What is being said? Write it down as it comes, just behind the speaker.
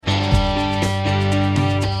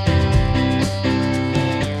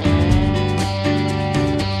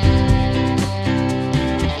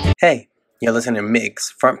Hey, you're listening to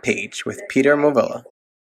Mig's Front Page with Peter Movilla.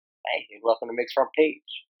 Hey, and welcome to Mig's Front Page.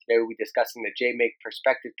 Today we'll be discussing the JMIG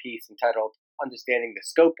perspective piece entitled Understanding the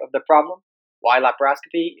Scope of the Problem, Why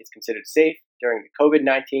Laparoscopy is Considered Safe During the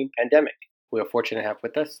COVID-19 Pandemic. We are fortunate to have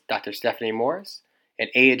with us Dr. Stephanie Morris, an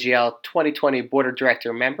AAGL 2020 Board of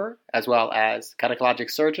Director member, as well as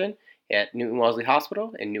gynecologic surgeon at Newton Wellesley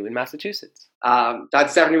Hospital in Newton, Massachusetts. Dr.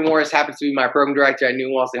 Stephanie Morris happens to be my program director at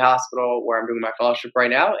Newton Wellesley Hospital, where I'm doing my fellowship right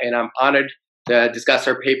now, and I'm honored to discuss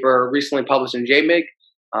her paper recently published in JMIG,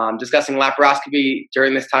 discussing laparoscopy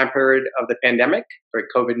during this time period of the pandemic for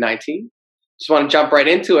COVID-19. Just want to jump right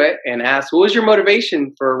into it and ask, what was your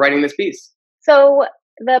motivation for writing this piece? So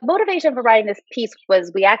the motivation for writing this piece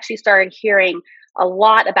was we actually started hearing a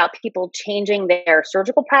lot about people changing their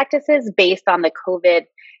surgical practices based on the COVID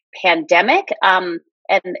pandemic.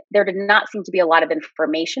 And there did not seem to be a lot of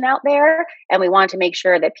information out there. And we wanted to make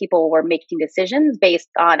sure that people were making decisions based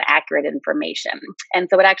on accurate information. And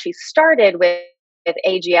so it actually started with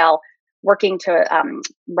AGL working to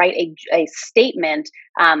write a statement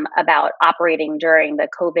about operating during the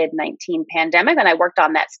COVID-19 pandemic. And I worked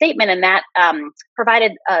on that statement, and that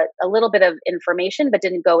provided a little bit of information, but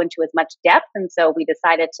didn't go into as much depth. And so we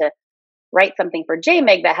decided to write something for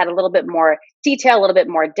JMIG that had a little bit more detail, a little bit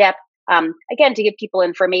more depth. Again, to give people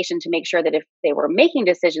information to make sure that if they were making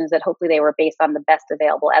decisions, that hopefully they were based on the best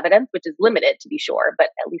available evidence, which is limited to be sure, but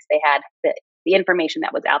at least they had the information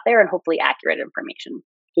that was out there and hopefully accurate information.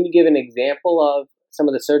 Can you give an example of some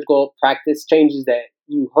of the surgical practice changes that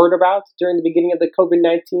you heard about during the beginning of the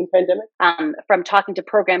COVID-19 pandemic? From talking to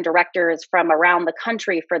program directors from around the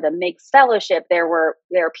country for the MIGS fellowship, there were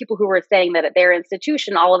people who were saying that at their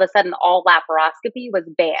institution, all of a sudden, all laparoscopy was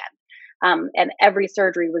banned. And every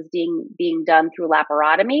surgery was being done through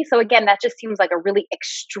laparotomy. So again, that just seems like a really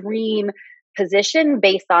extreme position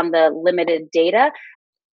based on the limited data.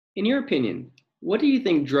 In your opinion, what do you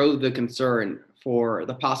think drove the concern for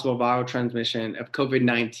the possible viral transmission of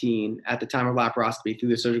COVID-19 at the time of laparoscopy through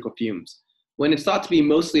the surgical fumes, when it's thought to be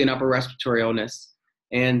mostly an upper respiratory illness?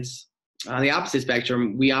 And on the opposite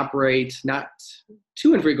spectrum, we operate not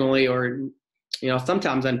too infrequently or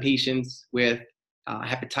sometimes on patients with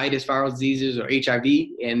hepatitis, viral diseases, or HIV,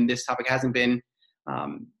 and this topic hasn't been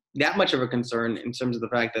that much of a concern in terms of the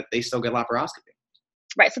fact that they still get laparoscopy.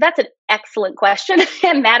 Right. So that's an excellent question.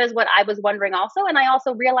 And that is what I was wondering also. And I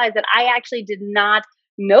also realized that I actually did not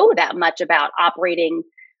know that much about operating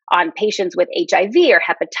on patients with HIV or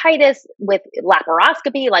hepatitis with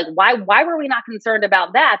laparoscopy. Like, why were we not concerned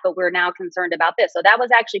about that, but we're now concerned about this? So that was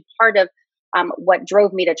actually part of what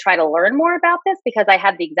drove me to try to learn more about this, because I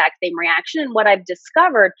had the exact same reaction. And what I've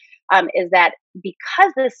discovered is that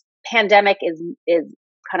because this pandemic is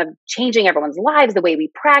kind of changing everyone's lives, the way we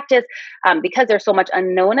practice, because there's so much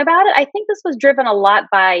unknown about it, I think this was driven a lot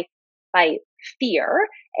by fear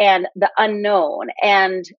and the unknown.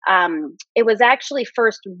 And it was actually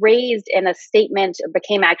first raised in a statement,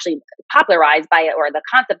 became actually popularized by it, or the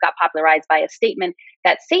concept got popularized by a statement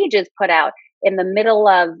that SAGES put out in the middle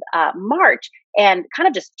of March, and kind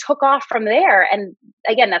of just took off from there. And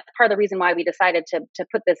again, that's part of the reason why we decided to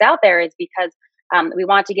put this out there, is because we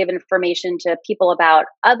want to give information to people about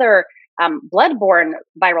other bloodborne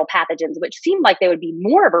viral pathogens, which seem like they would be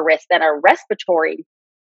more of a risk than a respiratory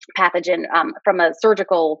pathogen from a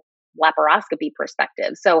surgical laparoscopy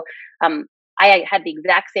perspective. So I had the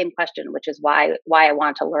exact same question, which is why I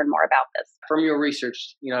want to learn more about this. From your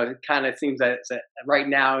research, it kind of seems that right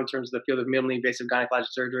now, in terms of the field of minimally invasive gynecologic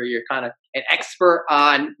surgery, you're kind of an expert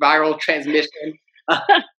on viral transmission.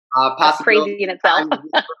 That's crazy in itself.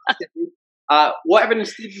 What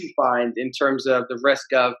evidence did you find in terms of the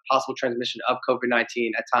risk of possible transmission of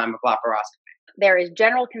COVID-19 at time of laparoscopy? There is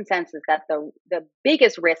general consensus that the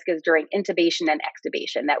biggest risk is during intubation and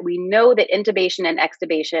extubation, that we know that intubation and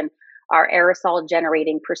extubation are aerosol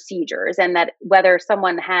generating procedures, and that whether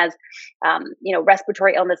someone has,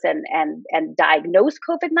 respiratory illness and diagnosed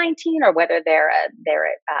COVID-19, or whether they're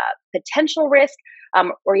a potential risk,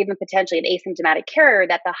 or even potentially an asymptomatic carrier,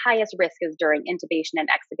 that the highest risk is during intubation and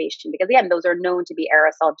extubation, because again, those are known to be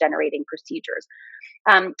aerosol generating procedures.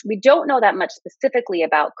 We don't know that much specifically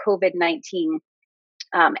about COVID-19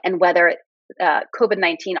 and whether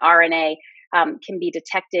COVID-19 RNA can be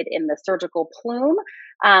detected in the surgical plume.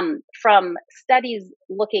 From studies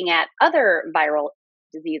looking at other viral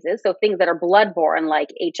diseases, so things that are bloodborne like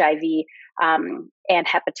HIV and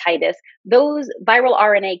hepatitis, those viral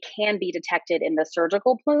RNA can be detected in the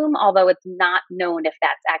surgical plume, although it's not known if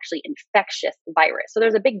that's actually infectious virus. So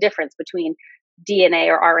there's a big difference between DNA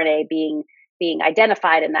or RNA being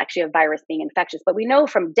identified and actually a virus being infectious. But we know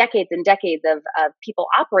from decades and decades of people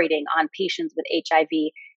operating on patients with HIV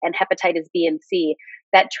and hepatitis B and C,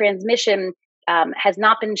 that transmission has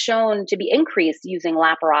not been shown to be increased using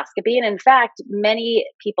laparoscopy. And in fact, many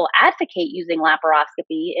people advocate using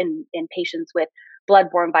laparoscopy in patients with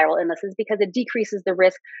bloodborne viral illnesses because it decreases the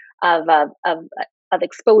risk of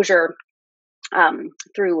exposure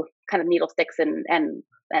through kind of needle sticks and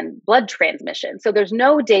blood transmission. So there's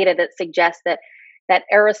no data that suggests that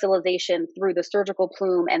aerosolization through the surgical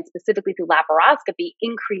plume and specifically through laparoscopy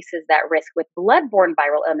increases that risk with bloodborne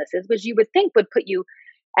viral illnesses, which you would think would put you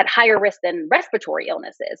at higher risk than respiratory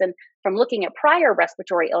illnesses. And from looking at prior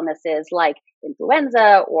respiratory illnesses like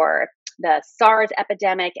influenza or the SARS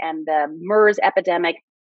epidemic and the MERS epidemic,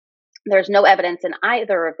 there's no evidence in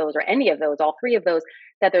either of those or any of those, all three of those,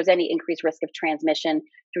 that there's any increased risk of transmission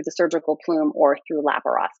through the surgical plume or through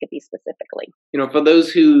laparoscopy specifically. For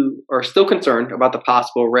those who are still concerned about the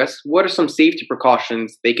possible risks, what are some safety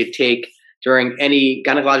precautions they could take during any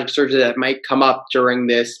gynecologic surgery that might come up during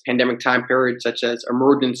this pandemic time period, such as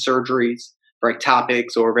emergent surgeries for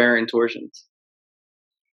ectopics or ovarian torsions?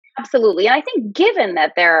 Absolutely. And I think given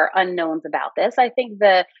that there are unknowns about this, I think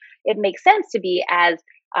it makes sense to be as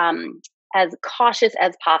cautious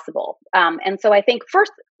as possible. And so I think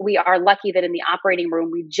first, we are lucky that in the operating room,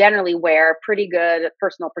 we generally wear pretty good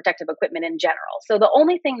personal protective equipment in general. So the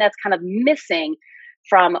only thing that's kind of missing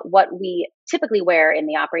from what we typically wear in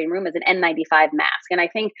the operating room is an N95 mask. And I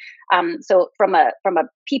think, so from a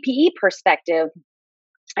PPE perspective,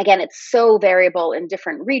 again, it's so variable in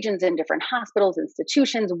different regions, in different hospitals,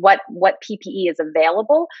 institutions, what PPE is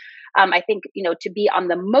available. I think, to be on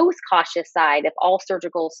the most cautious side, if all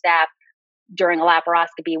surgical staff during a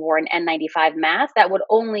laparoscopy wore an N95 mask, that would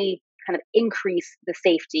only kind of increase the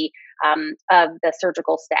safety of the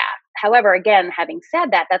surgical staff. However, again, having said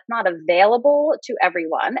that, that's not available to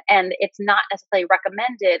everyone, and it's not necessarily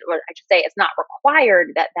recommended, or I should say it's not required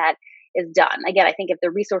that is done. Again, I think if the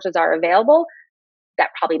resources are available, that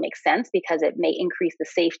probably makes sense because it may increase the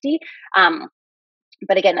safety.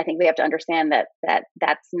 But again, I think we have to understand that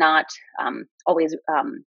that's not always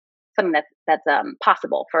something that's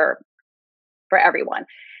possible for everyone.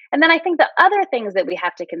 And then I think the other things that we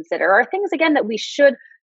have to consider are things, again, that we should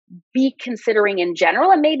be considering in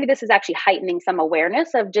general. And maybe this is actually heightening some awareness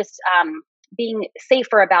of just being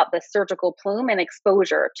safer about the surgical plume and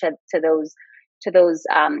exposure to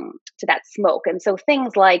that smoke. And so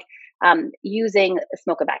things like using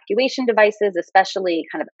smoke evacuation devices, especially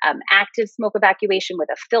kind of active smoke evacuation with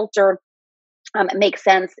a filter, it makes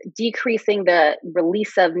sense. Decreasing the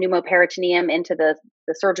release of pneumoperitoneum into the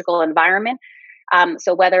surgical environment.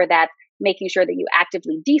 So whether that's making sure that you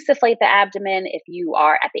actively desufflate the abdomen if you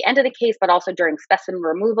are at the end of the case, but also during specimen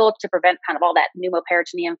removal to prevent kind of all that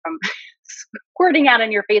pneumoperitoneum from squirting out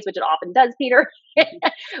in your face, which it often does, Peter,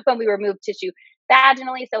 when we remove tissue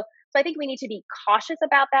vaginally. So I think we need to be cautious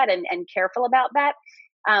about that and careful about that.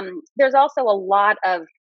 There's also a lot of,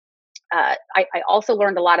 I also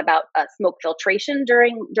learned a lot about smoke filtration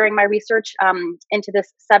during my research into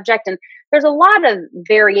this subject. And there's a lot of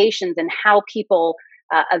variations in how people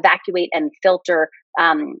evacuate and filter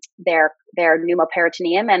their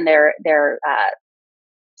pneumoperitoneum and their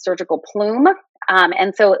surgical plume.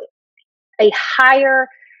 And so a higher,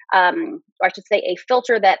 or I should say a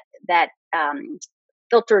filter that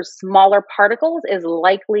filters smaller particles is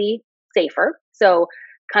likely safer. So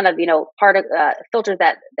kind of, filters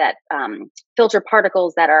that filter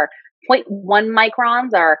particles that are 0.1 microns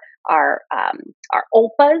are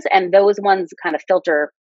OLPAs, and those ones kind of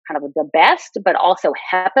filter kind of the best, but also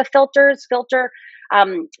HEPA filters filter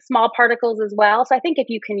small particles as well. So I think if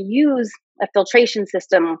you can use a filtration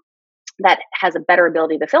system that has a better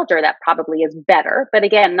ability to filter, that probably is better, but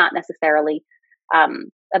again, not necessarily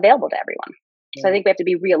available to everyone. So I think we have to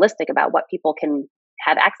be realistic about what people can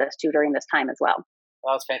have access to during this time as well.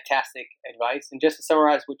 Well, that was fantastic advice. And just to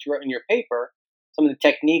summarize what you wrote in your paper, some of the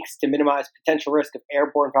techniques to minimize potential risk of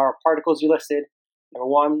airborne viral particles you listed. Number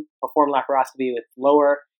 1, perform laparoscopy with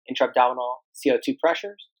lower intra-abdominal CO2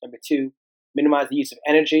 pressures. Number 2, minimize the use of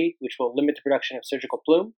energy, which will limit the production of surgical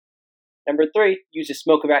plume. Number 3, use a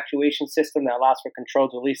smoke evacuation system that allows for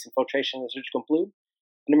controlled release and filtration of the surgical plume.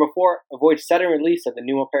 And number 4, avoid sudden release of the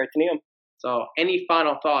pneumoperitoneum. So any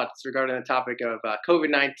final thoughts regarding the topic of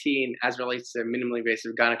COVID-19 as relates to minimally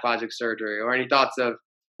invasive gynecologic surgery, or any thoughts of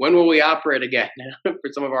when will we operate again for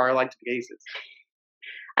some of our elective cases?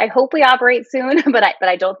 I hope we operate soon, but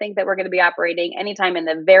I don't think that we're going to be operating anytime in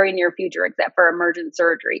the very near future, except for emergent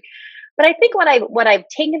surgery. But I think what I've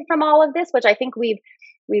taken from all of this, which I think we've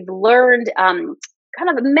learned kind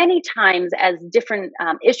of many times as different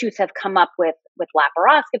issues have come up with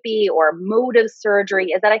laparoscopy or mode of surgery,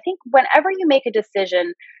 is that I think whenever you make a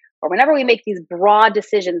decision or whenever we make these broad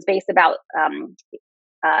decisions based about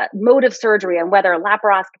mode of surgery and whether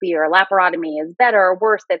laparoscopy or laparotomy is better or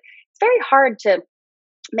worse, that it's very hard to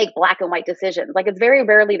make black and white decisions. Like, it's very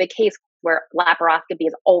rarely the case where laparoscopy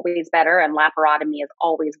is always better and laparotomy is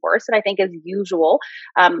always worse. And I think, as usual,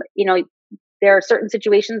 there are certain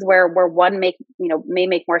situations where one may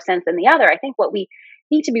make more sense than the other. I think what we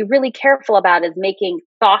need to be really careful about is making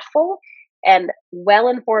thoughtful and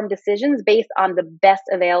well-informed decisions based on the best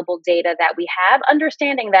available data that we have,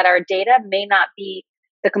 understanding that our data may not be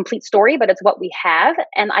the complete story, but it's what we have.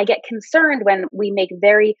 And I get concerned when we make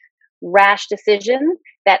very rash decisions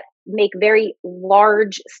that make very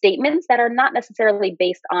large statements that are not necessarily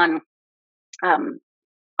based on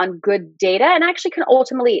good data, and actually can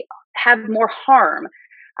ultimately have more harm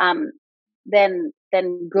than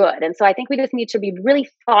good. And so I think we just need to be really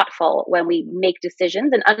thoughtful when we make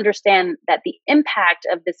decisions and understand that the impact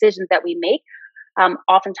of decisions that we make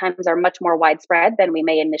oftentimes are much more widespread than we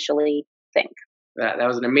may initially think. That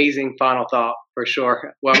was an amazing final thought, for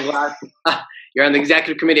sure. Well, I'm glad you're on the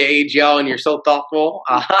executive committee at AGL and you're so thoughtful.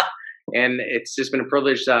 And it's just been a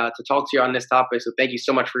privilege to talk to you on this topic. So thank you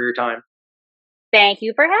so much for your time. Thank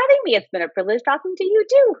you for having me. It's been a privilege talking to you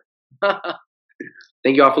too.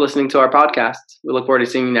 Thank you all for listening to our podcast. We look forward to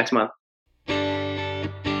seeing you next month.